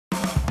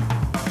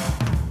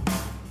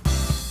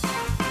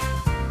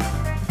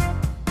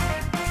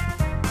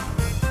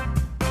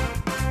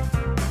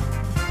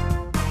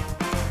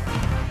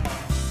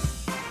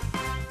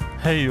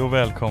Hej och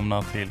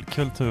välkomna till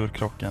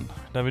Kulturkrocken,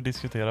 där vi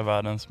diskuterar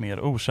världens mer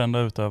okända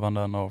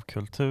utövanden av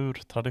kultur,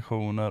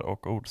 traditioner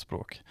och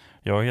ordspråk.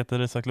 Jag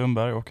heter Isak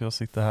Lundberg och jag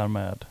sitter här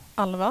med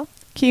Alva,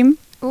 Kim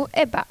och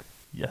Ebba.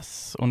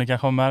 Yes, och ni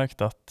kanske har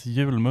märkt att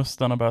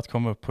julmusten har börjat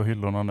komma upp på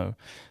hyllorna nu.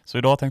 Så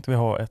idag tänkte vi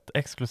ha ett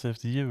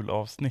exklusivt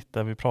julavsnitt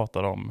där vi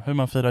pratar om hur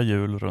man firar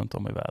jul runt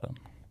om i världen.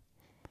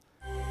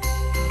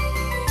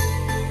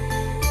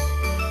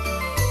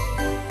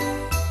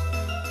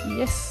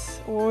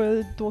 Yes, och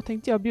då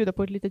tänkte jag bjuda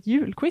på ett litet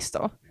julquiz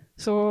då.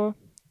 Så,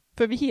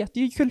 för vi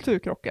heter ju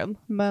Kulturkrocken,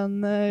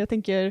 men jag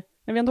tänker,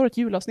 när vi ändå har ett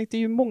julavsnitt, det är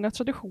ju många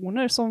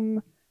traditioner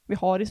som vi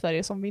har i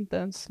Sverige som vi inte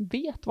ens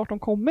vet vart de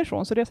kommer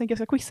ifrån. Så jag tänker jag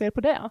ska quizza er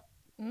på det.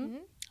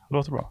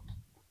 Låter bra.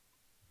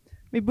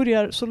 Vi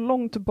börjar så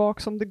långt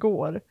tillbaka som det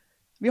går.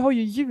 Vi har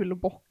ju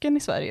julbocken i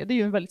Sverige, det är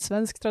ju en väldigt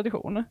svensk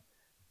tradition.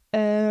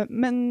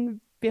 Men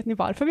vet ni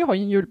varför vi har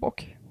en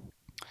julbock?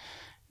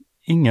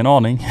 Ingen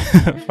aning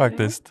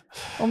faktiskt.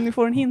 Om ni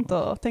får en hint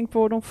då, tänk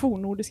på de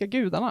fornnordiska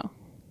gudarna.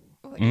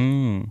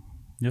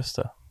 Just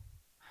det.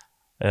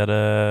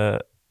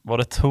 Var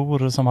det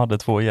Tor som hade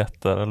 2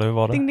 getter, eller hur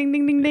var det? Ding, ding,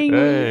 ding, ding, ding.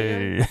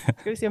 Hey.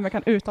 Ska vi se om jag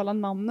kan uttala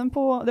namnen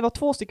på... Det var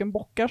 2 stycken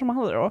bockar som han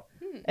hade då.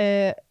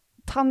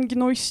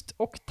 Tangnoist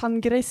och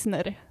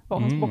Tangresner var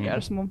hans bockar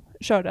som de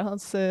körde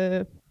hans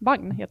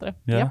vagn, heter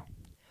det. Yeah.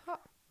 Ja.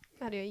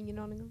 Det hade jag ingen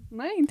aning om.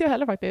 Nej, inte jag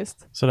heller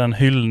faktiskt. Så det är en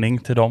hyllning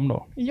till dem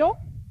då? Ja,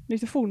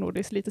 lite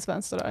fornnordiskt, lite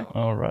svenskt sådär.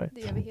 All right.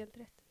 Det gör vi helt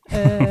rätt.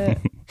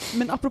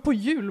 Men apropå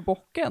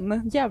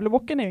julbocken,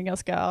 Gävlebocken är ju en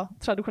ganska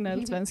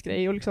traditionell svensk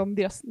grej och liksom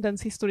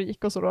dens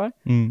historik och så då.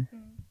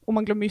 Och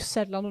man glömmer ju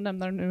sällan att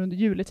nämna den nu under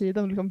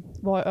juletiden och liksom,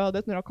 vad är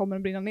ödet nu då, kommer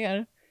den brinna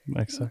ner?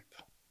 Exakt.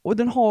 Och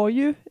den har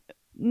ju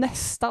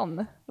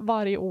nästan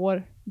varje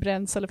år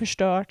bränts eller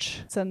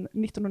förstörts sedan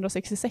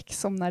 1966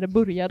 som när det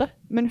började.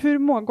 Men hur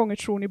många gånger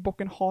tror ni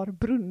bocken har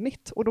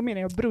brunnit? Och då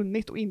menar jag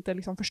brunnit och inte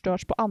liksom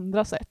förstörts på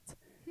andra sätt.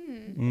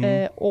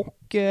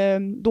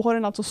 Då har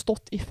den alltså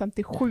stått i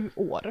 57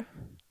 år.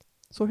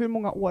 Så hur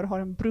många år har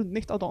den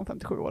brunnit av de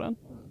 57 åren?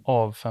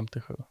 Av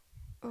 57.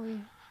 Oj.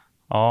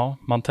 Ja,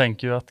 man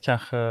tänker ju att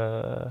kanske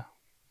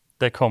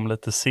det kom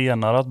lite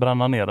senare att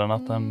bränna ner den.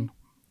 Att den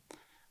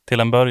till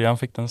en början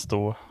fick den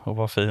stå och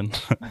vara fin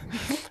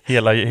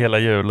hela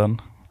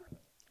julen.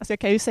 Alltså jag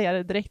kan ju säga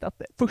det direkt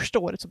att första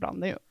året så brann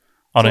det ju.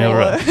 Ja, den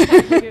gjorde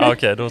det.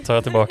 Okej, då tar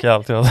jag tillbaka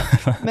allt.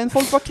 Men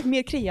folk var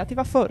mer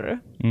kreativa förr.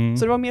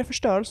 Så det var mer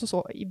förstörelse och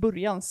så i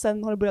början.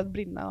 Sen har det börjat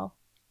brinna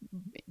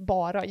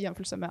bara i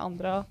jämförelse med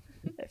andra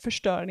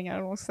förstörningar,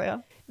 om man ska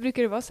säga.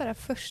 Brukar det vara så här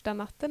första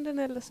natten den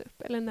eldas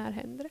upp? Eller när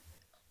händer det?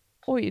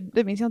 Oj,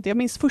 det minns jag inte. Jag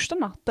minns första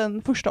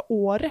natten, första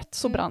året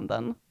så brann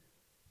den.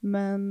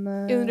 Men...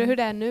 Jag undrar hur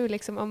det är nu,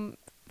 liksom, om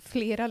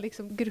flera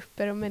liksom,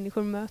 grupper och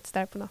människor möts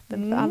där på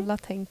natten. För alla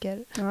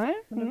tänker... Nej.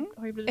 Det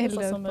har ju blivit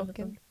nästan som en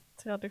liten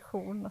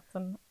tradition att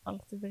den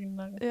alltid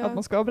brinner. Ja. Att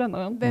man ska bränna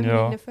den. Vem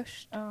brinner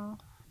först? Ja.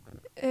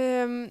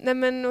 Nej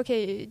men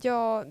okej,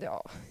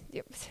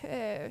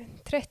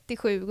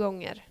 37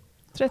 gånger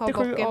 37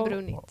 har bocken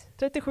brunnit.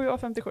 37 av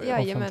 57.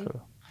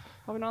 Jajamän.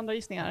 Har vi några andra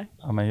gissningar?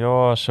 Ja, men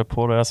jag kör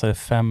på det. Jag säger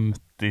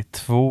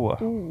 52.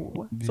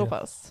 Så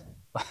pass.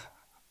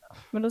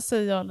 Men då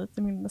säger jag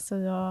lite mindre,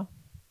 säger jag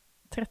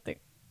 30.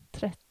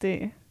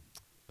 30.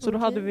 Så då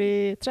hade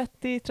vi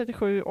 30,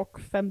 37 och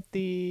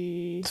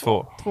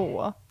 52.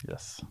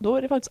 Yes. Då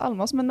är det faktiskt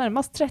Alma som är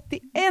närmast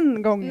 31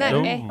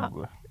 gånger. Nej.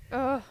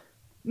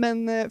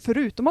 Men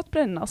förutom att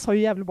brännas har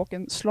ju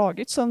Gävlebocken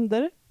slagit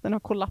sönder. Den har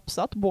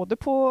kollapsat både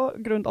på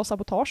grund av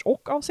sabotage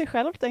och av sig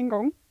själv en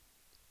gång.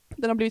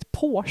 Den har blivit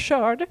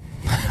påkörd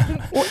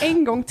och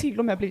en gång till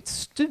och med blivit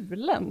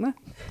stulen.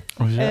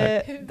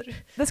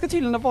 Det ska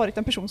tydligen ha varit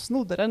en person som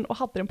snodde den och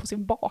hade den på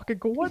sin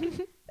bakgård.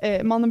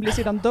 Mannen blev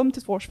sedan dömd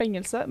till 2 års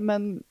fängelse,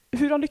 men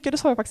hur han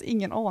lyckades har jag faktiskt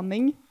ingen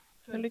aning.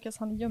 Hur lyckas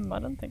han gömma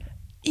den, tänker jag?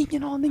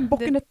 Ingen aning,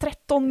 bocken är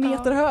 13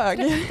 meter hög.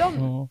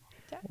 13.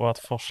 Och att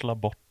forsla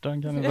bort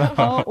den kan det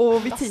Ja,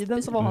 och vid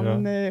tiden så var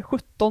han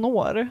 17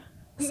 år.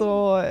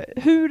 Så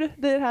hur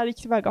det här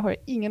gick tillväga har jag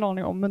ingen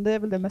aning om, men det är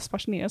väl det mest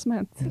fascinerande som har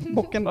hänt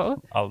bocken då.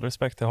 All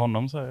respekt till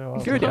honom, säger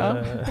jag. Gud, ja.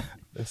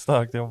 Det är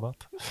starkt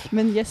jobbat.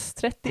 Men yes,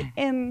 31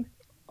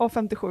 av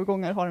 57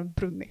 gånger har den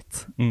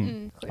brunnit.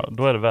 Ja,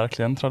 då är det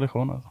verkligen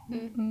tradition. Alltså.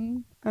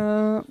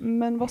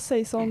 Men vad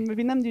sägs om,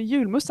 vi nämnde ju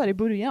julmust här i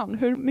början.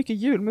 Hur mycket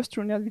julmust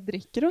tror ni att vi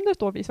dricker under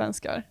ett år, vi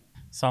svenskar?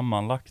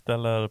 Sammanlagt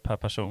eller per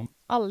person?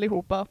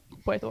 Allihopa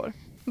på ett år.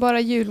 Bara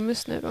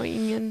julmust nu och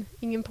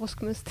ingen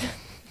påskmust.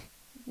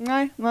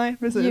 Nej,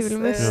 precis.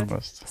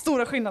 Julmust.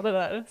 Stora skillnader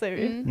där, säger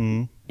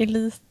vi. I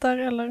liter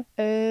eller?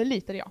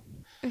 Liter, ja.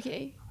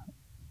 Okej.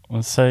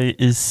 Och säg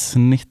i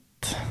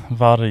snitt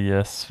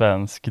varje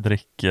svensk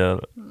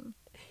dricker.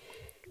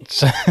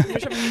 Nu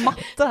kör vi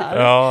matte här.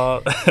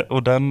 Ja,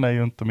 och den är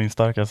ju inte min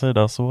starka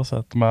sida så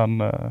sett,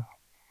 men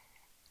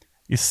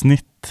i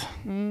snitt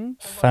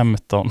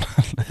 15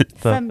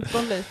 liter.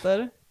 15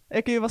 liter.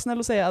 Jag kan ju vara snäll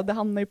och säga att det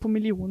hamnar ju på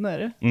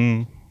miljoner.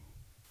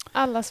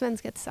 Alla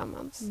svenskar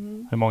tillsammans.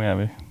 Hur många är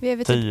vi? Vi är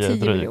väl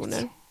typ 10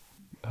 miljoner.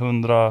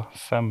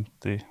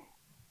 150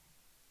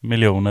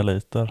 miljoner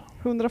liter.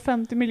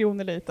 150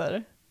 miljoner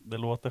liter. Det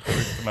låter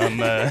sjukt, men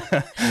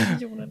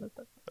Miljoner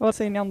liter. Vad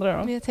säger ni andra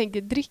då? Men jag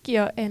tänker, dricker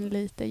jag 1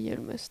 liter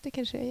julmust? Det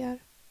kanske jag gör.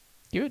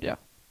 Gud ja,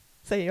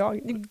 säger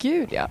jag.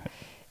 Gud ja.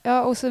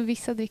 Ja, och så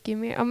vissa dricker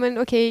mer. Ja, men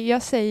okej,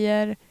 jag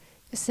säger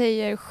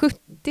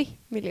 70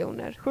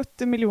 miljoner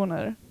 70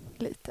 miljoner.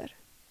 liter.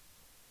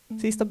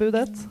 Sista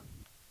budet.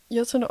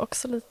 Jag tror nog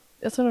också lite,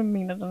 jag tror nog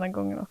mindre den här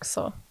gången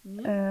också.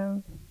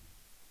 Mm.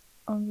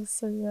 Om vi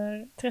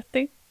säger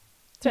 30.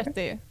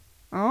 30.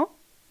 Ja.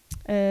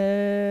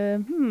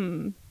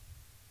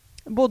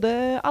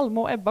 Både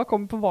Alma och Ebba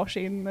kommer på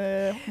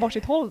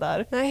varsitt håll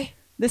där. Nej.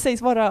 Det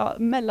sägs vara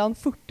mellan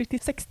 40 till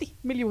 60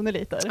 miljoner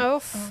liter.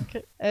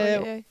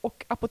 Okej.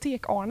 Och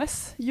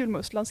Apotek-Arnes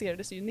julmust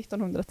lanserades ju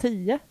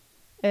 1910.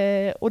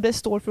 Och det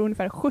står för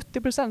ungefär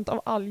 70%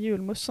 av all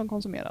julmust som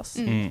konsumeras.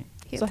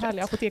 Helt Så rätt.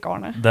 härlig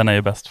Apotek-Arne. den är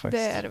ju bäst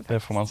faktiskt. Det är den Det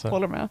faktiskt. får man säga.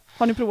 Håller med.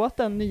 Har ni provat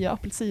den nya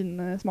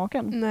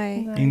apelsinsmaken?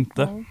 Nej,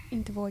 Inte.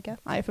 inte vågat.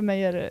 Nej, för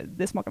mig är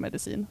det smakar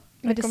medicin.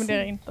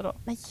 Rekommenderar inte då.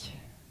 Nej.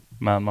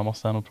 Men man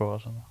måste ändå prova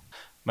sen.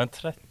 Men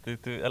 30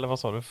 till, eller vad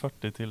sa du,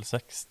 40 till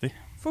 60?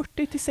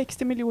 40 till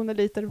 60 miljoner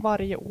liter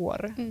varje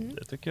år. Mm.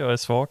 Det tycker jag är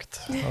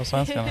svagt av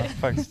svenskarna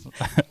faktiskt.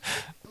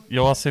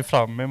 Jag ser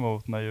fram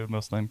emot när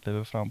julmusten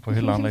kliver fram på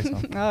hyllan liksom.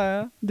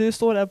 Ja. Du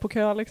står där på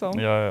kö liksom.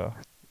 Ja.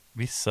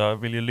 Vissa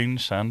vill ju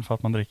lyncha en för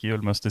att man dricker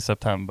julmust i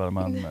september,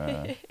 men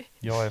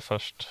jag är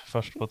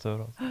först på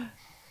tur. Alltså.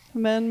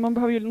 Men man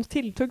behöver ju något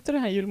tilltugg till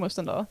den här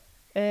julmusten då.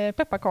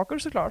 Pepparkakor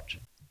såklart.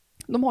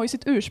 De har ju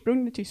sitt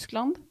ursprung i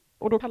Tyskland.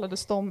 Och då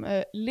kallades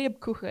de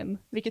Lebkuchen,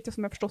 vilket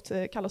som jag förstått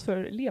kallas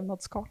för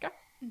levnadskaka.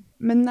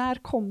 Men när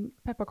kom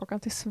pepparkakan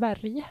till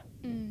Sverige?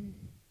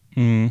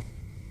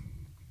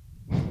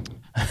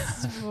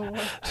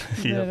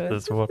 Svårt.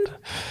 Jättesvårt.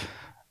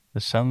 Det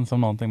känns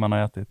som någonting man har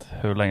ätit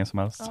hur länge som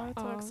helst. Ja, jag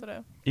tror också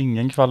det.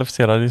 Ingen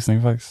kvalificerad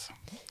gissning faktiskt.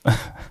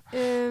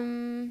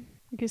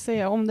 Jag kan ju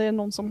säga om det är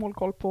någon som håller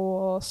koll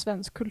på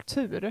svensk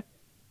kultur.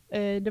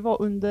 Det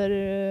var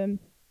under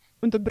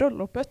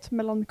bröllopet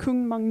mellan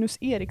kung Magnus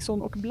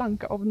Eriksson och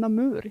Blanka av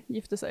Namur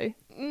gifte sig.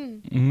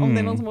 Om det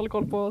är någon som håller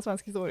koll på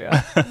svensk historia.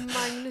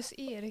 Magnus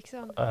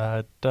Eriksson.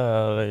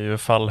 Där är ju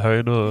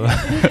fallhöjd och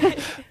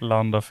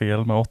landa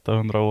fel med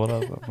 800 år.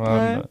 Alltså.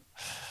 Men,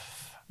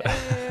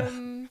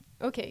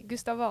 Okej,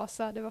 Gustav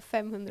Vasa, det var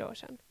 500 år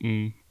sedan.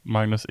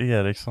 Magnus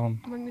Eriksson,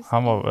 Magnus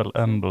han var väl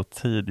ändå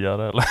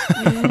tidigare, eller?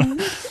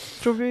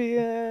 Tror vi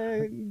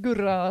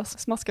Gurra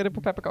smaskade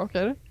på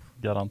pepparkakor?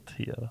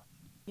 Garanterat.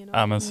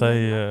 Ja, men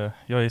säg,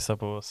 jag gissar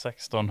på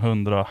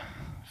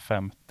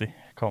 1650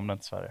 kom den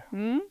till Sverige.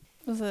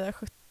 Då säger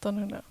jag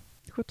 1700.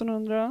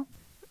 1700.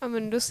 Ja,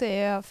 men då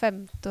säger jag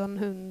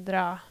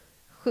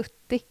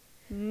 1570.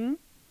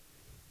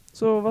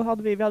 Så vad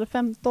hade vi? Vi hade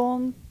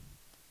 15,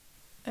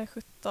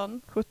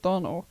 17.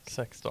 17 och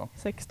 16.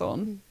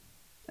 16.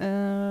 Då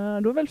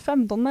är väl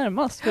 15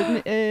 närmast. För,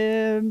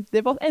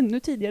 det var ännu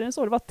tidigare än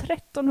så. Det var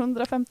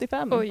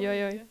 1355.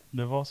 Oj.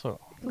 Det var så.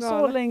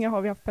 Så länge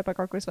har vi haft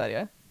pepparkakor i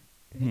Sverige.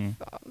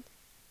 Fan.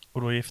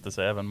 Och då gifte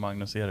sig även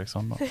Magnus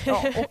Eriksson då.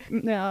 Ja, och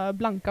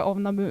Blanka av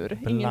Namur.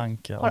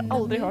 Blanka. Har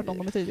aldrig hört om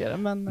dem tidigare.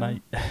 Men,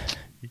 Nej,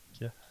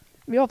 icke.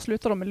 Vi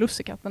avslutar dem med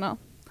lussekatterna.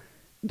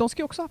 De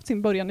ska ju också ha haft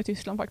sin början i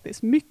Tyskland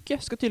faktiskt.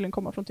 Mycket ska tydligen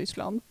komma från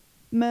Tyskland.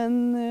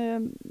 Men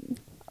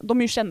de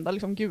är ju kända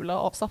liksom gula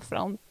av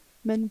saffran.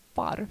 Men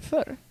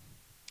varför?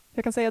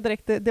 Jag kan säga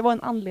direkt, det var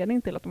en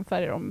anledning till att de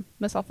färgar dem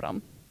med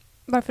saffran.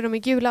 Varför de är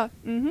gula?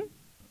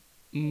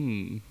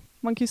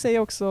 Man kan ju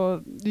säga också,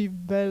 det är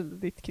ju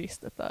väldigt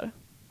kristet där.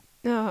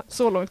 Ja,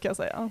 Så långt kan jag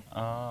säga.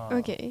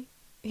 okej.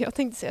 Jag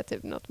tänkte säga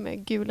typ något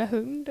med gula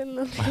hund eller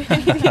någonting.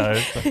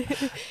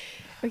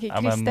 Okej,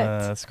 Ja, men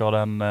kristet.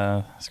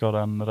 ska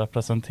den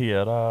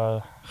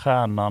representera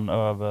stjärnan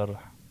över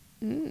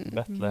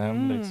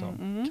Betlehem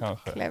liksom?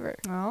 Kanske. Clever.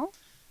 Ja.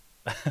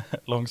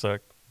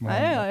 Långsökt. Men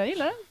Nej,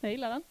 jag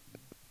gillar den.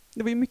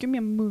 Det var ju mycket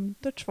mer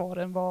muntert svar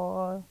än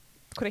vad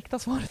korrekta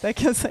svaret är,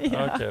 kan jag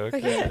säga. Okej.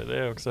 Det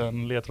är också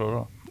en ledtråd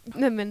då.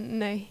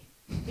 Nej.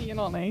 Ingen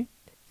aning.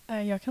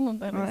 Jag kan nog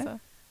inte heller Nej. säga.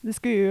 Det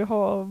ska ju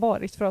ha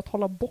varit för att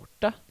hålla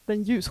borta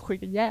den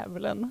ljusskygga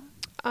djävulen.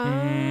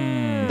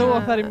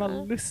 Då färgar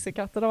man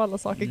lussekatter av alla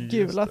saker Just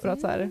gula det. för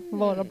att så här,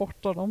 vara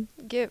borta dem.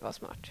 Gud vad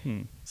smart.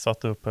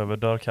 Satt upp över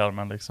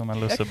dörrkarmen liksom en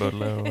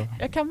lussebulle. Och...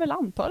 Jag kan väl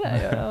anta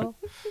det.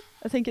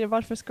 Jag tänker,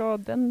 varför ska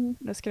den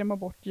skrämma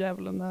bort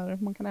djävulen när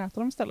man kan äta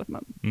dem istället?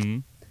 Men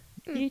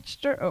each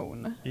their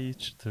own.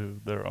 Each to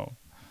their own.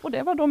 Och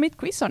det var då mitt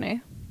quiz, hörni.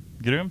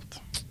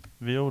 Grymt.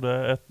 Vi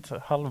gjorde ett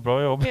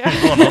halvbra jobb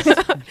från oss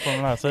på den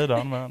här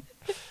sidan. Men...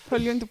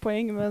 Höll ju inte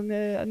poäng, men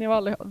ni var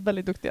alla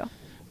väldigt duktiga.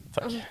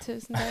 Tack.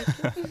 Tusen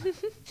tack.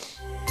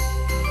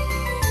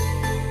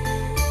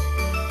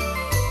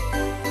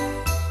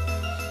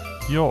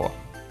 Ja,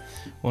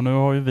 och nu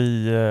har ju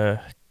vi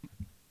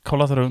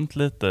kollat runt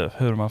lite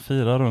hur man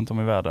firar runt om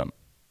i världen.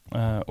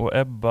 Och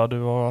Ebba, du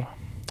har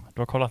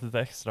kollat lite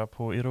extra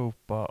på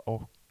Europa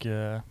och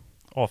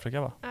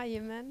Afrika, va?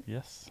 Jajamän,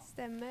 Yes.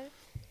 stämmer.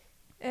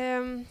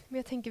 Men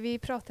jag tänker, vi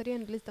pratade ju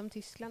ändå lite om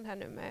Tyskland här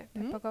nu med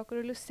pepparkakor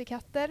och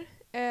lussekatter.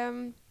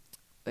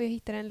 Och jag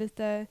hittade en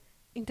lite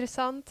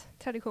intressant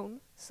tradition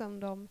som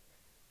de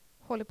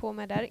håller på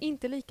med där.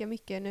 Inte lika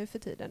mycket nu för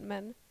tiden,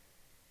 men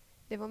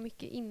det var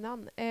mycket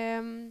innan.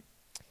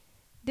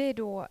 Det är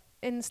då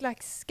en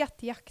slags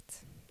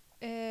skattjakt.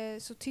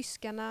 Så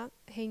tyskarna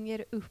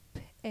hänger upp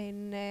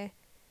en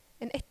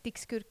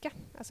ättiksgurka,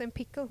 alltså en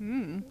pickle,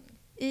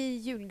 i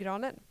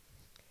julgranen.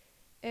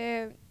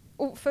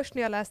 Och först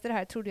när jag läste det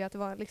här trodde jag att det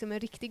var liksom en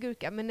riktig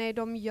gurka, men nej,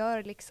 de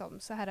gör liksom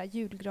så här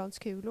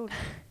julgranskulor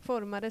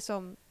formade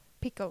som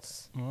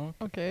pickles.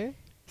 Okej.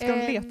 Ska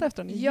de leta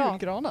efter den i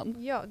julgranen?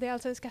 Ja, det är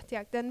alltså en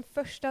skattjakt. Den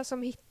första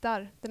som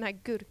hittar den här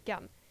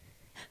gurkan.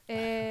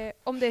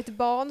 Om det är ett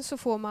barn så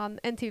får man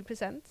en till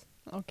present.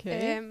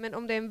 Okej. Men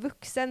om det är en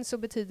vuxen så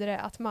betyder det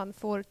att man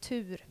får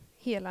tur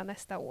hela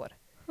nästa år.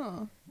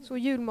 Så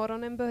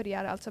julmorgonen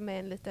börjar alltså med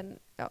en liten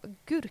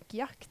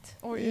gurkjakt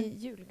i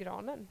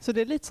julgranen. Så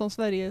det är lite som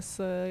Sveriges,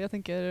 jag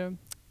tänker,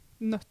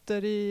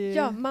 nötter i...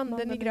 Ja,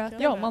 mandeln i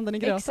gröten. Ja, mandeln i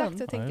gröten. Exakt,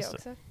 så tänker jag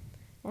också.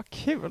 Vad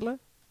kul.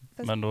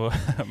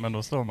 Men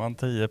då står man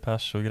 10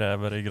 pers och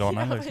gräver i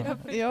granen liksom.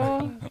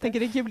 Ja, jag tänker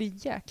det kan bli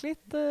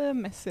jäkligt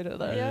messy det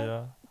där.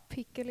 Ja.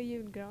 Pickel i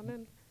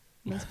julgranen.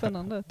 Men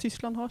spännande.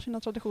 Tyskland har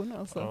sina traditioner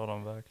alltså. Ja,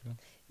 de verkligen.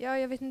 Ja,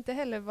 jag vet inte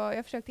heller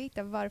jag försökte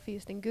hitta varför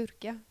just en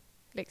gurka.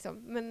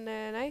 Liksom. Men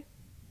nej.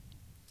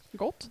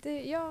 Gott.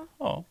 Ja.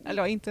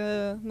 Eller inte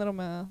när de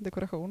är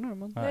dekorationer.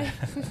 Men... Nej.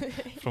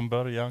 Från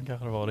början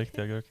kanske det var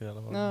riktiga gurkor i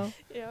alla fall.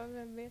 Ja,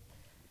 vem vet.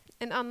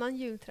 En annan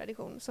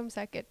jultradition som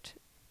säkert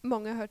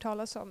många har hört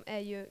talas om är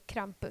ju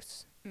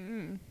Krampus.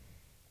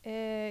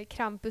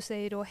 Krampus är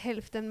ju då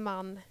hälften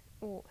man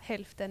och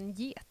hälften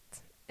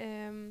get.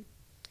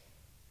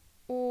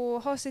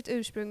 Och har sitt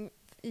ursprung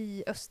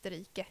i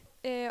Österrike.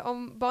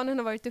 Om barnen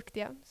har varit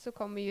duktiga så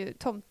kommer ju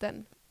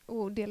tomten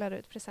och delar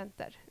ut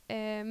presenter.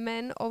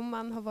 Men om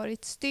man har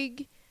varit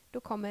stygg, då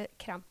kommer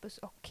Krampus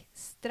och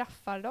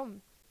straffar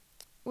dem.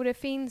 Och det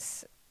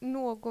finns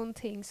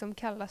någonting som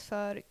kallas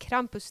för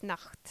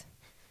Krampusnacht,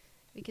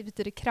 vilket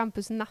betyder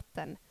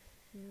Krampusnatten.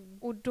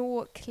 Och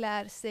då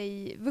klär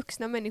sig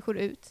vuxna människor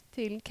ut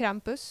till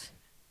Krampus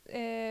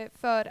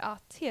för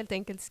att helt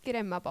enkelt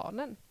skrämma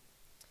barnen.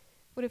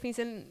 Och det finns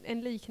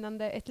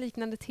ett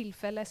liknande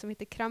tillfälle som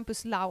heter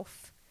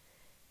Krampuslauf.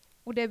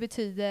 Och det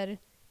betyder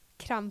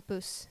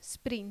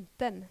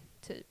Krampus-sprinten,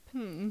 typ.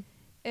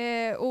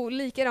 Och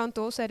likadant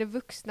då så är det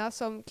vuxna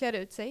som klär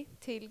ut sig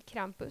till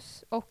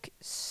Krampus och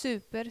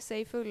super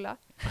sig fulla.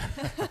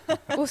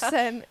 Och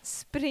sen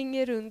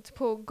springer runt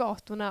på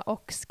gatorna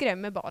och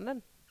skrämmer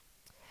barnen.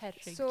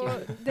 Herregud. Så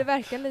det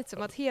verkar lite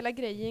som att hela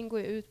grejen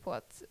går ut på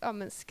att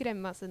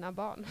skrämma sina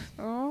barn.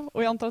 Ja,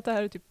 och jag antar att det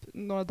här är typ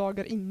några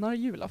dagar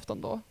innan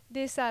julafton då. Det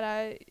är så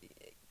här,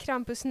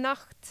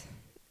 Krampusnacht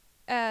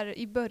är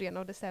i början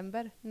av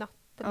december,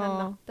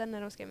 natten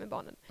när de skrämmer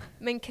barnen.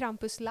 Men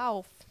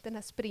Krampuslauf, den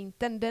här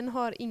sprinten, den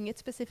har inget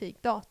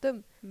specifikt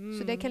datum.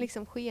 Så det kan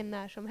liksom ske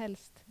när som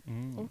helst.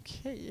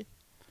 Okej.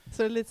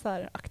 Så det är lite så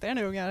här, akta er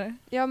nu ungar.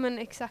 Ja, men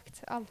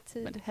exakt,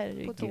 alltid men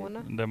herregud, på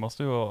tårna. Det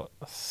måste ju vara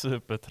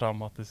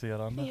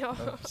supertraumatiserande. Ja.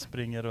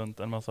 Springer runt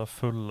en massa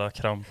fulla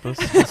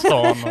Krampus i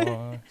stan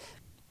och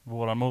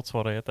våran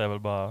motsvarighet är väl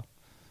bara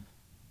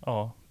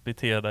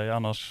bete dig,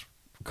 annars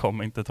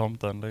kommer inte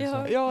tomten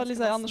liksom. Ja,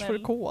 lite annars får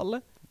du kol.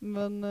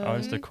 Men, ja,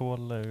 just det,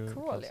 kol är ju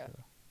kol,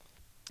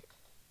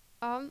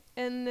 ja.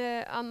 En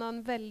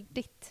annan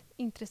väldigt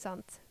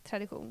intressant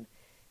tradition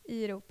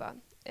i Europa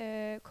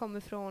kommer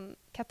från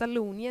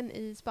Katalonien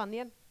i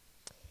Spanien.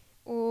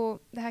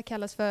 Och det här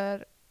kallas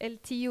för El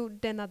Tío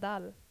de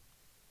Nadal.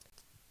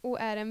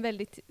 Och är en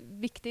väldigt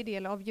viktig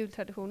del av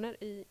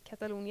jultraditioner i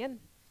Katalonien.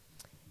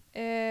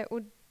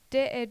 Och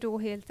det är då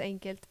helt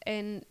enkelt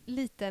en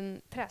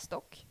liten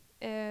trästock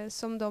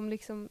som de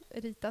liksom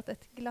ritat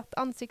ett glatt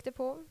ansikte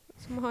på.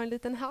 Som har en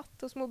liten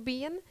hatt och små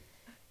ben.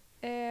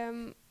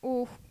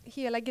 Och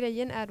hela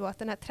grejen är då att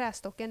den här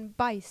trästocken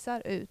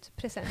bajsar ut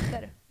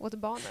presenter åt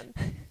barnen.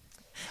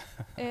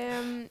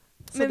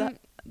 Så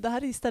det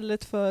här är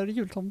istället för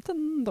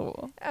jultomten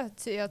då?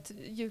 Att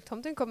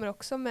jultomten kommer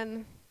också,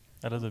 men...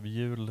 Eller typ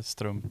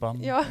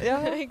julstrumpan. Ja.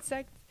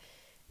 Exakt.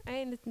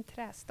 Nej, en liten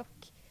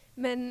trästock.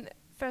 Men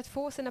för att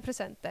få sina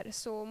presenter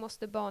så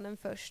måste barnen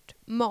först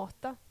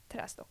mata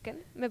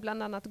trästocken med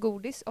bland annat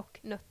godis och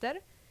nötter.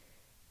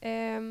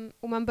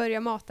 Och man börjar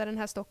mata den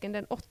här stocken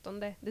den 8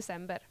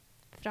 december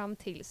fram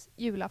tills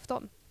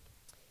julafton.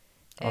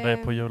 Ja, det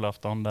är på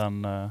julafton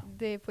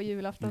det är på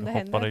julafton det hoppar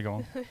händer.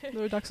 Igång. Då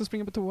är det dags att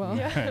springa på toa.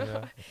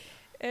 Ja.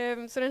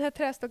 Så den här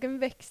trästocken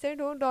växer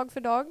då dag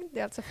för dag. Det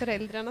är alltså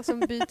föräldrarna som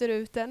byter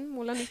ut den,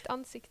 målar nytt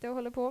ansikte och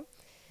håller på.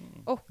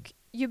 Och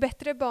ju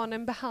bättre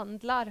barnen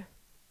behandlar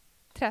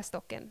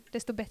trästocken,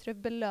 desto bättre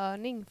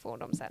belöning får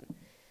de sen.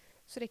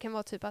 Så det kan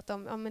vara typ att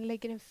de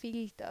lägger en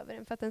filt över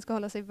den för att den ska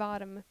hålla sig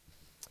varm.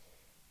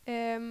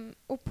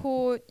 Och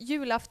på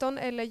julafton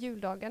eller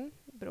juldagen,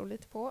 beror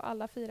lite på,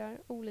 alla firar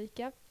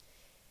olika,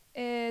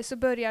 så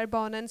börjar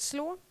barnen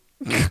slå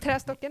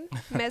trästocken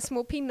med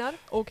små pinnar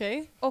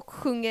Okej. och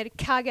sjunger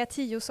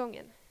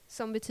Kagatio-sången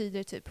som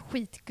betyder typ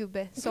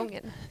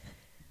skitgubbe-sången.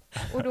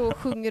 Och då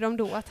sjunger de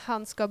då att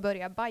han ska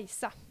börja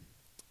bajsa.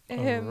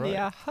 Right.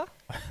 Jaha.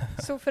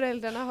 Så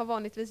föräldrarna har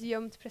vanligtvis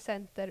gömt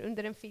presenter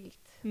under en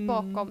filt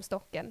bakom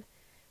stocken.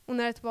 Och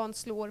när ett barn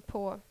slår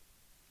på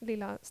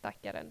lilla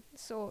stackaren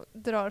så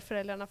drar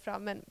föräldrarna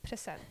fram en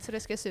present. Så det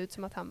ska se ut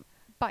som att han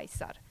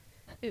bajsar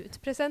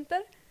ut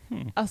presenter.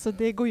 Alltså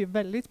det går ju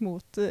väldigt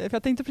mot, för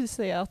jag tänkte precis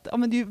säga att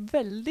men det är ju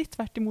väldigt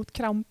tvärt emot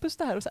Krampus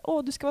det här och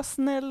säga du ska vara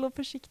snäll och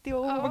försiktig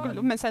och vad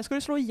gulligt. Men sen ska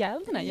du slå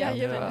ihjäl den här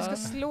Jajamän, du ska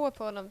slå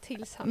på honom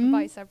tills han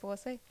bajsar på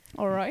sig.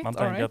 Man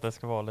tänker att det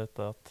ska vara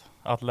lite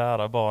att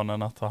lära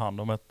barnen att ta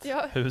hand om ett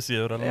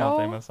husdjur eller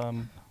någonting, men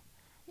sen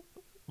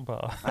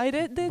bara nej,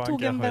 det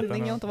tog en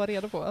vändning jag inte var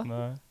redo på.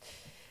 Nej.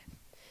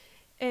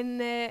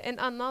 En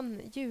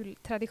annan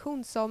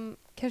jultradition som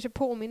kanske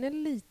påminner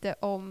lite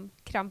om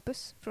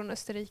Krampus från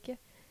Österrike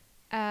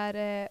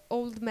är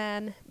Old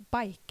Man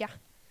Baika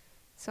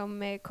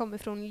som kommer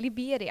från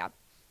Liberia.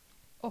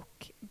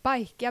 Och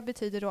Baika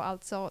betyder då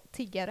alltså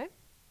tiggare.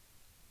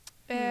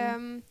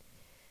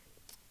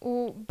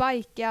 Och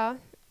Baika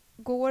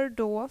går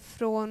då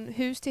från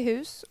hus till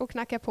hus och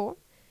knackar på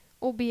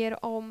och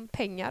ber om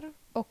pengar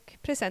och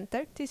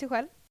presenter till sig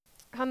själv.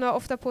 Han har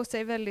ofta på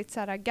sig väldigt så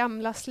här,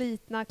 gamla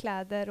slitna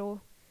kläder och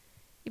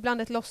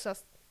ibland ett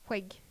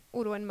låtsasskägg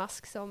och då en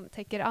mask som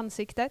täcker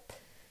ansiktet.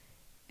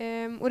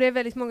 Och det är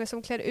väldigt många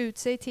som klär ut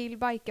sig till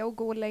Baika och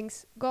går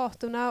längs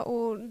gatorna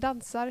och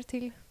dansar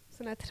till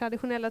såna här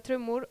traditionella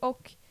trummor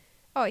och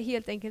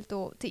helt enkelt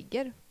då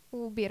tigger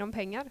och ber om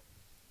pengar.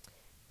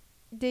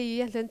 Det är ju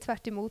egentligen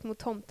tvärt emot mot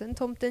tomten.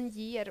 Tomten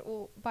ger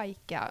och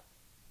Baika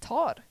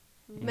tar.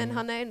 Men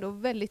han är ändå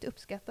väldigt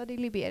uppskattad i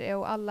Liberia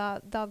och alla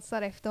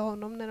dansar efter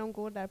honom när de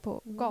går där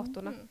på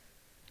gatorna.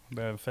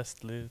 Det är en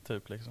festlig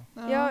typ liksom.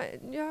 Ja,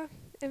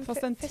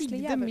 fast den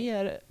tiggde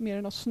mer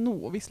än att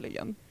snå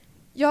visserligen.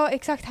 Ja,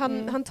 exakt.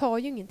 Han tar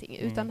ju ingenting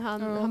utan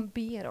han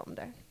ber om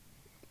det.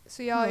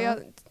 Så jag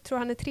tror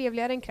han är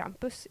trevligare än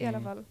Krampus i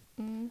alla fall.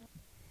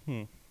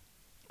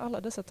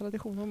 Alla dessa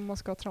traditioner om man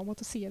ska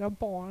traumatisera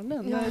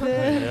barnen. Ja,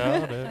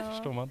 det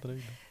förstår man inte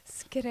riktigt.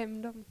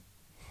 Skräm dem.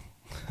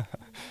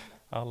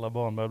 Alla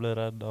barn börjar bli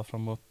rädda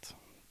framåt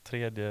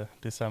 3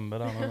 december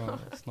där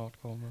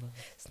snart kommer det.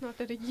 Snart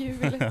är det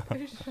jul.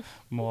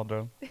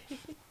 Mardröm.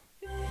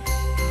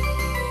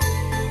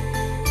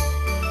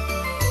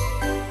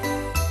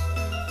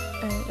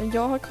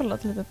 Jag har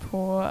kollat lite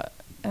på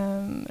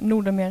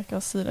Nordamerika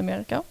och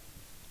Sydamerika.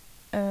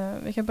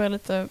 Vi kan börja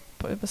lite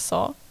på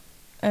USA.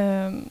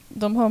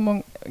 De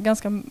har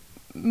ganska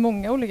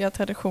många olika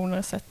traditioner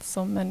och sätt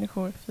som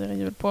människor firar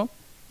jul på.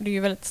 Det är ju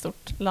ett väldigt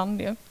stort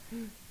land ju.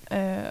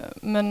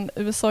 Men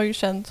USA är ju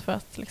känt för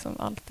att liksom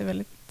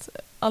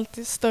allt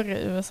är större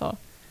i USA.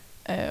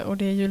 Och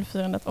det är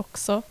julfirandet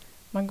också.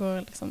 Man går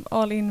liksom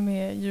all in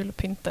med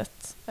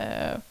julpyntet.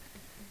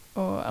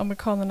 Och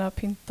amerikanerna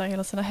pyntar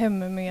hela sina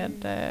hem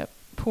med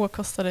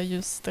påkostade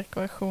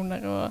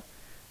ljusdekorationer och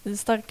i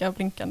starka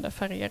blinkande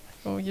färger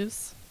och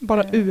ljus.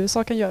 Bara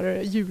USA kan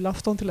göra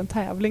julafton till en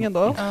tävling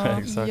ändå.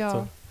 Exakt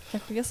så.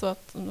 Kanske det är så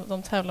att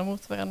de tävlar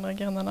mot varandra,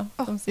 grannarna.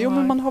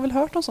 Men man har väl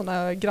hört om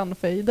sådana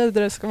grannfejder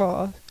där det ska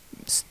vara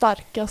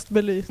starkast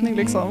belysning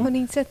liksom. Har ni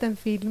inte sett den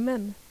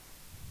filmen?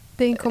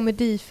 Det är en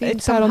komedifilm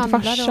Ett som handlar handlar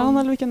farsan, om...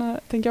 eller vilken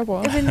tänker jag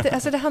på? Jag vet inte,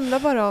 alltså det handlar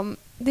bara om...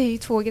 Det är ju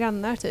 2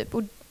 grannar typ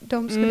och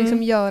de ska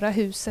liksom göra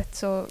huset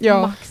så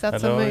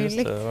maxat som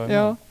möjligt.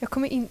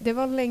 Det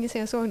var länge sedan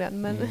jag såg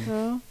den, men...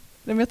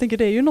 Men jag tänker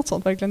det är ju något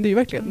sånt verkligen. Det är ju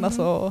verkligen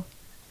alltså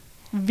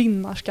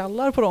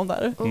vinnarskallar på dem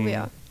där.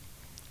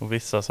 Och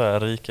vissa så här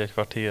rika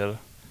kvarter,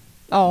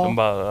 de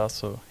bara,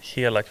 alltså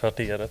hela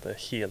kvarteret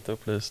är helt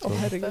upplyst.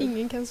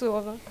 Ingen kan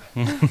sova.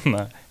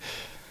 Nej.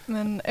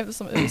 Men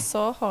eftersom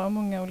USA har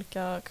många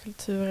olika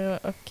kulturer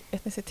och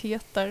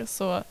etniciteter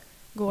så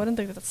går det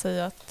inte riktigt att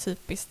säga ett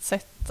typiskt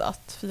sätt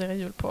att fira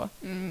jul på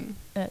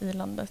i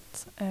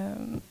landet.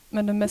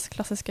 Men den mest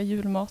klassiska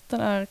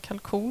julmaten är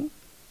kalkon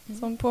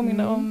som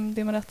påminner om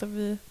det man äter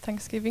vid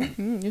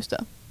Thanksgiving. Just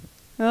det.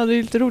 Ja, det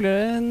är lite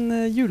roligare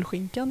än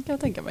julskinkan kan jag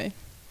tänka mig.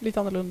 Lite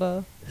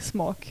annorlunda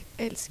smak.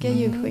 Älskar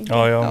julskinkan.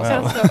 Ja, jag med.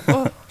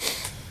 Alltså,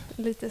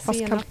 lite fast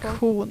senap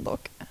kalkon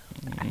dock.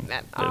 Det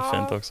är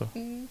fint också.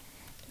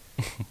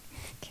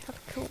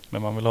 Kalkon.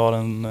 Men man vill ha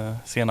en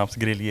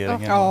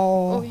senapsgrillering.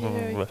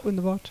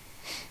 Underbart.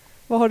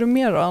 Vad har du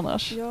mer då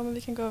annars? Ja, men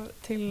vi kan gå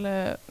till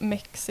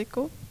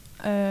Mexiko.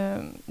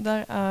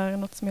 Där är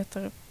något som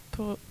heter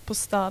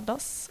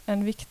postadas,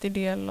 en viktig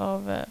del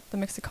av den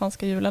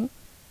mexikanska julen.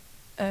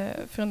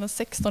 Från den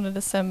 16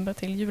 december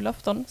till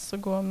julafton så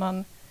går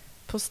man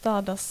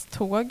postadas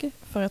tåg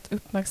för att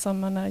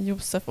uppmärksamma när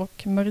Josef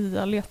och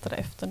Maria letade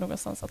efter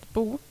någonstans att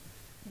bo.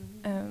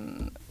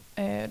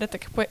 Detta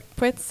kan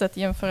på ett sätt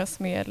jämföras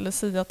med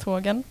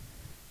Lucia-tågen.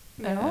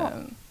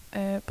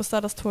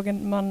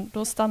 Postadas-tågen,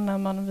 då stannar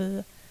man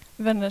vid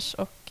vänners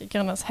och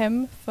grannars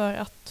hem för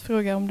att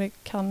fråga om det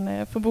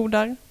kan få bo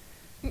där.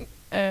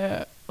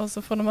 Och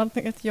så får de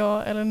antingen ett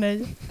ja eller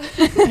nej.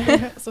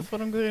 Så får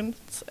de gå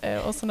runt.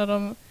 Och så när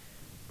de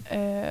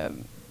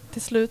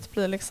till slut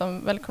blir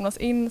liksom välkomnas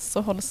in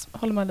så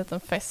håller man en liten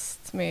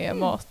fest med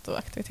mat och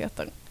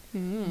aktiviteter.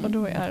 Och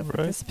då är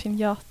faktiskt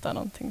piñata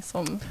någonting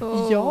som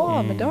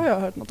Ja, men det har jag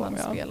hört något om.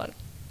 man spelar.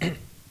 Har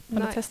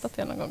Nice. du testat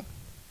det någon gång?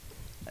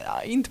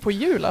 Ja, inte på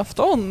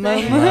julafton,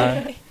 men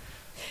Nej.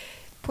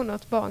 På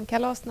något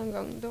barnkalas någon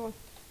gång,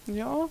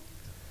 ja.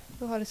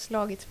 då har det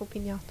slagits på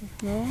pinjator.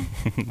 Ja.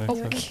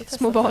 Och Exakt.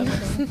 små barn,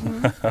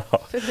 Mm.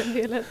 för den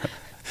delen.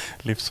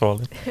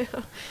 Livsfarligt.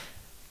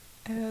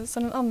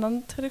 Sen en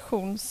annan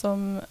tradition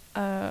som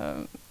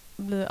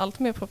blir allt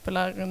mer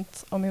populär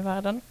runt om i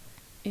världen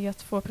är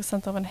att få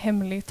present av en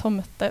hemlig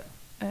tomte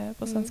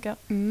på svenska.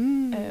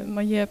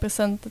 Man ger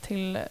presenter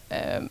till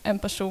en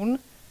person,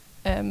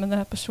 men den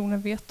här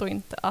personen vet då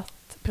inte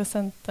att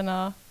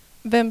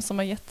vem som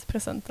har gett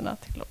presenterna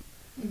till dem.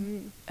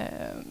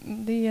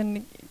 Det är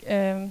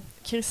en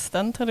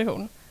kristen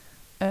tradition.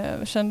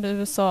 Känd i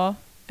USA,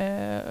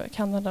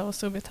 Kanada och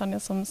Storbritannien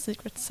som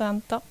Secret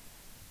Santa.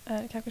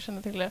 Kanske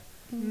känner till det.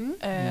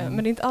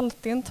 Men det är inte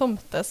alltid en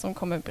tomte som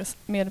kommer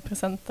med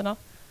presenterna.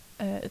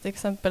 I till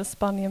exempel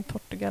Spanien,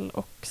 Portugal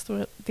och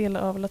stora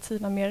delar av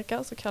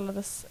Latinamerika så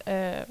kallas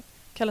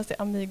det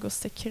amigo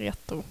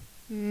secreto.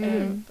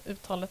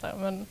 Uttalet där,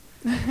 men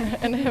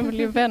en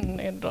hemlig vän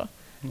är det då.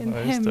 En Ja,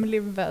 just det.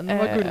 hemlig vän,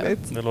 vad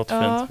gulligt. Det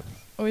låter fint.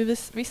 Och i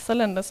vissa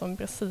länder som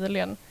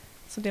Brasilien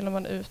så delar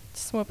man ut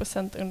små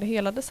presenter under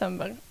hela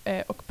december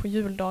och på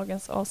juldagen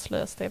så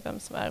avslöjas det vem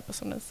som är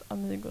personens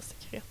amigo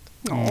secreto.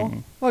 Ja,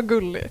 vad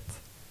gulligt.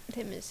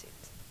 Det är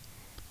mysigt.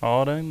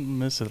 Ja, det är en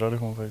mysig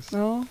tradition faktiskt.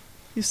 Ja.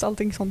 Just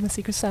allting sånt med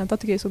Secret Santa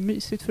tycker jag är så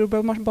mysigt för då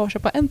behöver man bara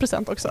köpa en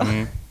present också. Det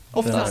är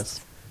Oftast.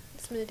 nice.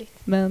 Smidigt.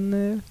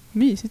 Men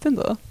mysigt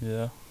ändå.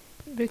 Yeah.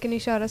 Brukar ni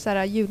köra så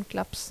här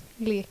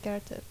julklappslekar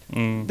typ?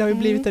 Det har ju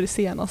blivit det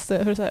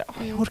senaste. För så här,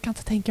 jag orkar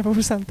inte tänka på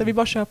presenter. Vi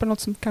bara köper något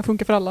som kan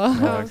funka för alla.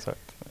 Ja,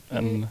 exakt.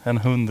 En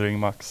 100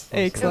 max. Alltså.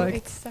 Exakt.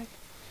 Exakt.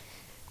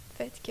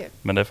 Fett kul.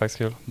 Men det är faktiskt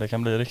kul. Det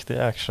kan bli riktig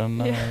action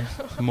när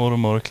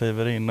mormor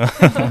kliver in och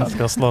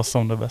ska slåss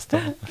om det bästa.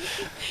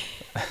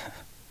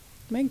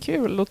 Men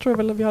kul, då tror jag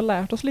väl att vi har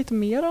lärt oss lite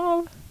mer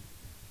av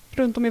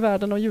runt om i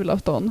världen och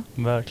julafton.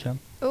 Verkligen.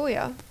 Oh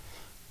ja.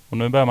 Och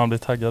nu börjar man bli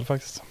taggad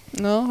faktiskt.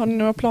 Ja, har ni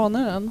några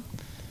planer än?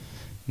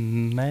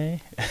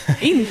 Nej.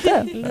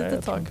 Inte? Lite jag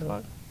tror tag inte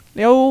kvar.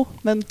 Jo,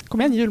 men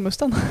kom igen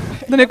julmusten.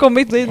 Den har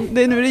kommit, det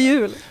är nu det är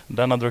jul.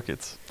 Den har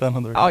druckits.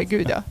 Ja,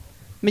 gud ja.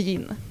 Med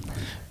gin.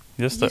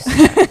 Just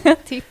det.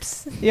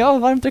 Tips. Ja,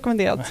 varmt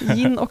rekommenderat.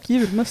 Gin och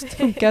julmust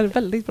funkar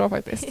väldigt bra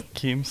faktiskt.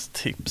 Kims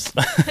tips.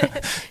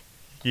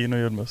 Gin och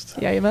julmust.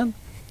 Jajamän.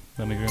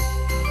 Den är grym.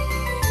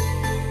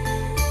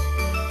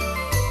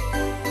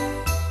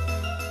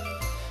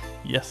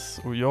 Yes,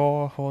 och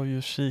jag har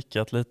ju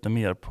kikat lite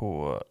mer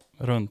på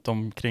runt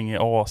omkring i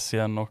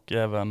Asien och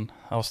även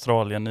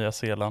Australien, Nya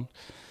Zeeland.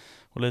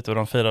 Och lite hur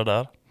de firar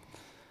där.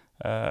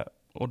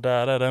 Och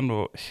där är det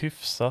ändå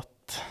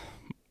hyfsat.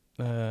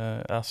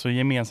 Alltså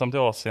gemensamt i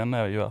Asien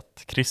är ju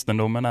att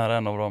kristendomen är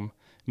en av de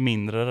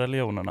mindre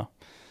religionerna.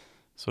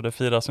 Så det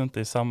firas inte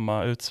i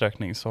samma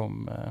utsträckning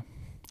som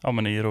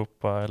men i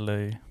Europa eller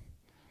i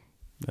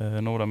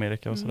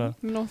Nordamerika och sådär.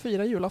 Men de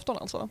firar julafton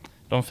alltså?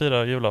 De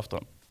firar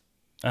julafton.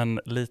 En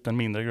liten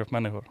mindre grupp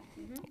människor.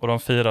 Och de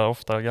firar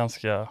ofta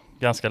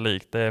ganska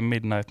likt. Det är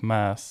midnight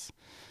mass.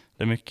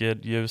 Det är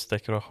mycket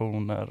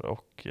ljusdekorationer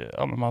och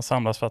men man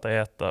samlas för att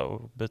äta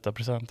och byta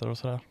presenter och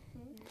sådär.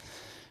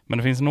 Men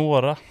det finns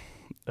några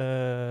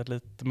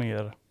lite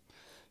mer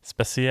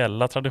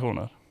speciella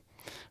traditioner.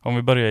 Om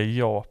vi börjar i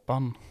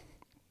Japan.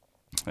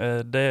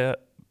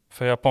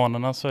 För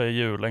japanerna så är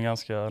jul en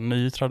ganska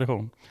ny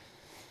tradition.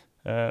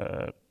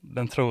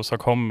 Den tros ha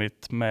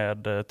kommit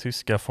med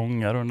tyska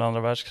fångar under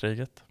andra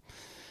världskriget.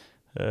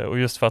 Och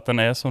just för att den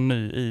är så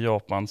ny i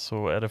Japan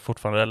så är det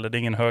fortfarande, eller det är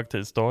ingen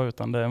högtidsdag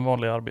utan det är en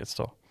vanlig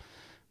arbetsdag.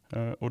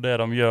 Och det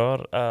de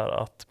gör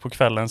är att på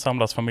kvällen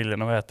samlas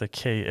familjen och äter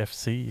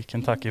KFC,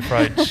 Kentucky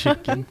Fried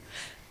Chicken.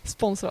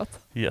 Sponsrat.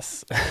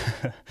 Yes.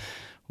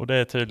 Och det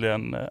är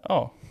tydligen,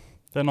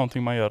 det är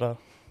någonting man gör där.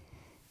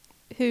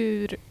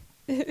 Hur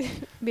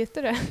vet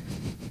du det?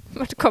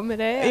 Vart kommer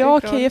det Ja,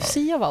 ifrån? KFC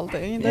av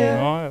allting.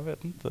 Ja, jag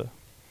vet inte.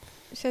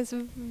 Det känns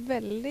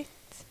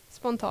väldigt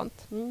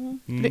spontant.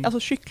 Alltså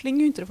kyckling är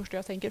ju inte det första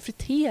jag tänker.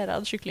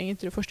 Friterad kyckling är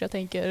inte det första jag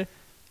tänker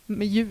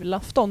med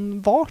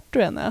julafton, vart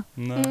du än är.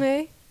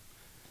 Nej.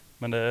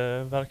 Men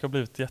det verkar ha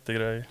blivit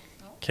jättegrej.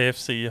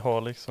 KFC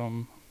har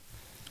liksom...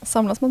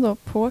 Samlas man då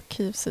på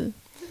KFC?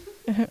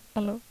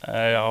 Hallå?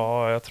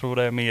 Ja, jag tror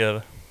det är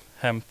mer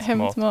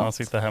hämtmat. Man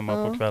sitter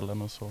hemma på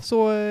kvällen och så.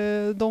 Så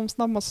de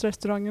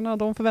snabbmatsrestaurangerna,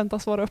 de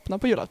förväntas vara öppna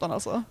på julafton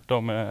alltså? Det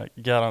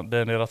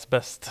är deras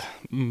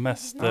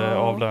mest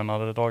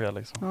avlönade dagar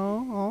liksom.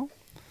 Ja.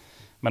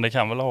 Men det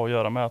kan väl ha att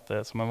göra med att det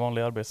är som en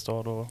vanlig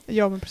arbetsdag. Då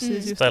Ja, men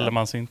precis. Just ställer det.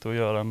 man sig inte och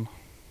gör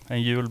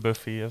en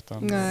julbuffé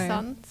utan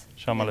Sant.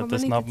 kör man Det har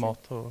lite man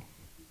snabbmat och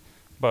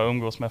bara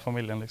umgås med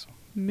familjen liksom.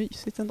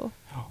 Mysigt ändå.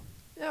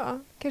 Ja,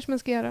 kanske man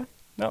ska göra.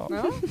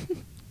 Ja.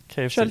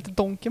 KFC. Kör lite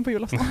donken på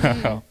julafton.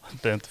 Ja,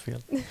 det är inte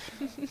fel.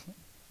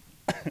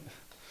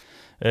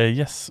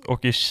 Yes,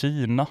 och i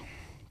Kina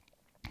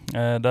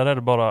där är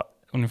det bara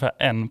ungefär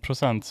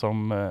 1%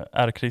 som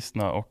är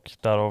kristna och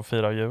därav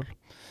firar jul.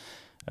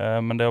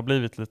 Men det har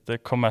blivit lite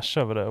kommers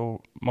över det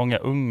och många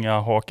unga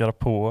hakar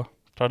på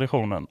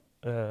traditionen.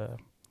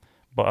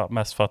 Bara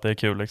mest för att det är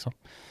kul liksom.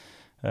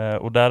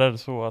 Och där är det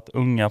så att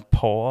unga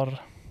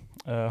par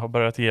har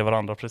börjat ge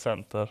varandra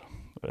presenter.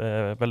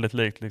 Väldigt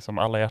likt liksom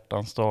alla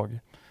hjärtans dag.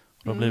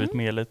 Det har blivit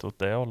mer lite åt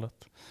det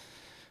hållet.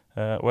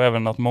 Och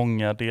även att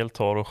många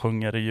deltar och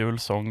sjunger i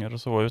julsånger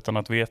och så utan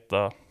att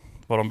veta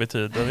vad de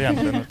betyder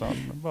egentligen. Utan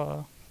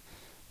bara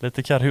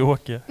lite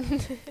karaoke.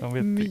 De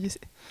vet. Mys.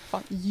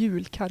 Fan,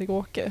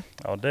 julkaraoke.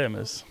 Ja, det är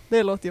mys.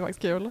 Det låter ju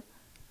faktiskt kul.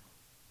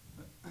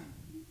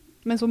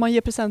 Men så man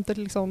ger presenter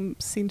till liksom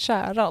sin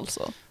kära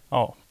alltså?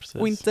 Ja,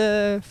 precis. Och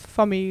inte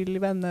familj,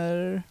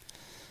 vänner?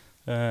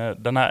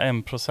 Den här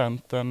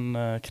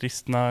 1%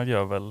 kristna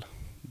gör väl,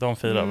 de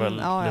firar väl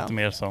lite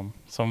mer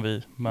som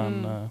vi.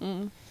 Men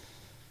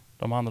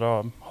de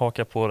andra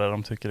hakar på det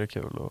de tycker det är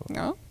kul. Och,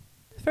 ja,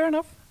 fair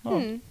enough.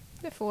 Ja.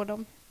 Det får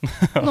de.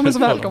 De är så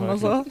välkomna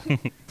så.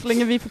 Så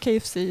länge vi får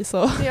KFC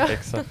så. Ja.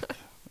 Exakt.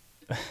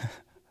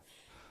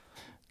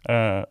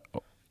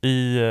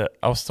 I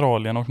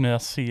Australien och Nya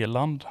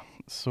Zeeland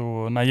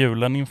så när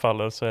julen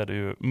infaller så är det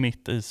ju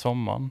mitt i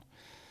sommaren.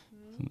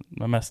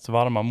 Den mest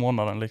varma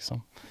månaden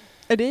liksom.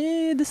 Är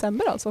det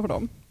december alltså för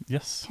dem?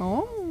 Yes.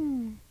 Ja.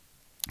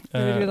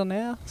 Det redan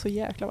är så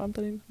jäkla varmt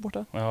där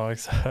borta. Ja,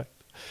 exakt.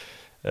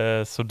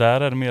 Så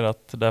där är det mer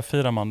att där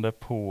firar man det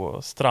på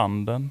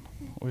stranden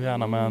och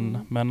gärna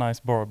med en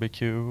nice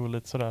barbecue och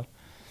lite sådär.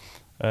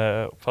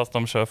 Fast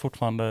de kör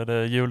fortfarande det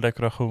är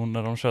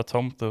juldekorationer, de kör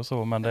tomte och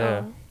så, men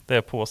det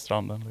är på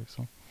stranden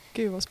liksom.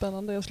 Gud vad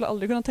spännande. Jag skulle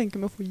aldrig kunna tänka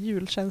mig att få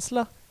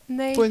julkänsla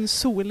Nej. på en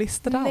solig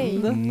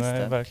strand.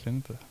 Nej, verkligen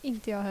inte.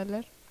 Inte jag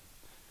heller.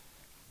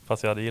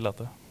 Fast jag hade gillat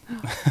det.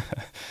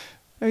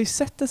 Jag har ju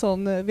sett en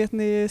sån, vet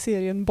ni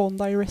serien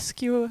Bondi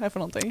Rescue är för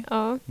någonting?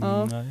 Ja.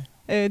 Ja. Nej.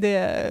 Det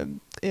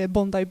är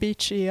Bondi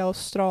Beach i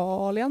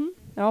Australien.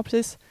 Ja,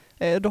 precis.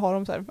 Då har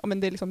de så här, ja, men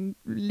det är liksom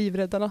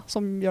livräddarna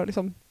som gör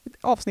liksom ett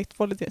avsnitt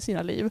för lite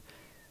sina liv.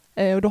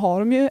 Och då har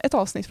de ju ett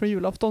avsnitt från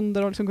julafton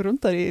där de liksom går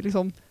runt där i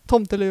liksom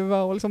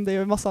tomteluva och liksom det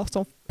är en massa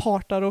som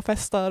partar och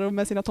festar och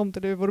med sina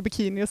tomteluvor och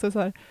bikini och så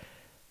här.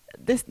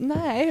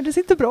 Nej, det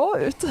ser inte bra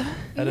ut.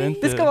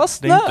 Det ska vara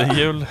snö. Det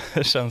är inte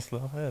julkänsla,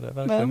 är det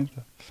verkligen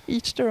inte.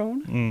 Each their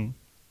own.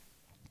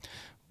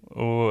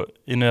 Och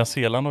i Nya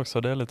Zeeland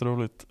också, det är lite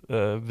roligt.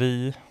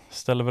 Vi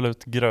ställer väl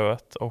ut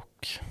gröt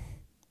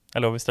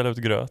vi ställer ut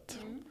gröt.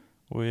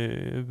 Och i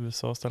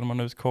USA ställer man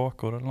ut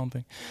kakor eller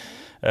någonting.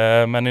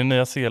 Men i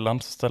Nya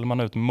Zeeland så ställer man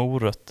ut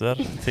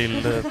morötter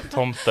till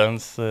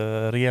tomtens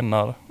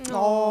renar.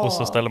 Och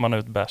så ställer man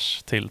ut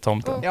bärs till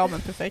tomten. Ja,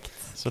 men perfekt.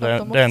 Så det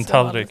är en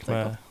tallrik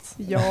med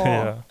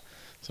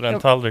Så det är en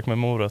tallrik med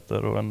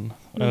morötter och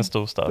en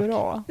stor stark.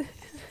 Bra.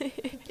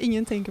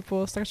 Ingen tänker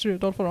på stackars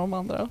Rudolf och de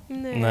andra.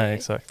 Nej,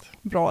 exakt.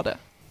 Bra det.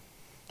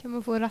 Kan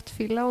man få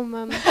rattfylla om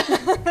man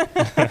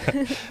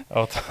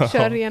kör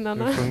kör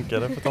renarna? Hur funkar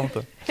det för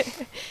tomten?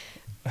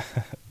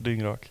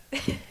 Dyngrak.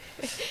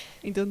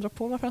 Inte undra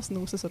på varför hans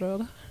nos är så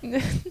röd.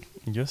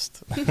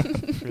 Just.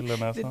 Fyller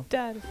näsan. Det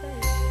är därför.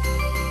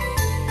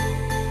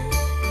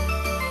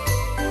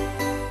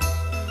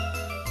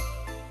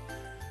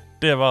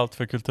 Det var allt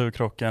för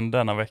Kulturkrocken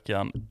denna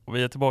veckan. Och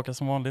vi är tillbaka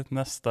som vanligt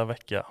nästa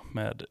vecka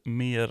med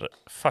mer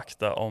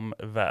fakta om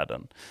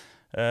världen.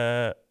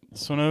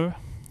 Så nu,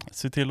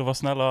 se till att vara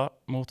snälla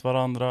mot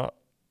varandra.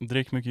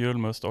 Drick mycket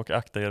julmust och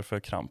akta er för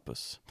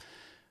Krampus.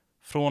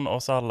 Från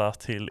oss alla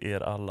till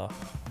er alla.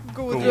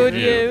 God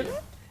jul!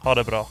 Ha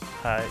det bra.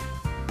 Hej!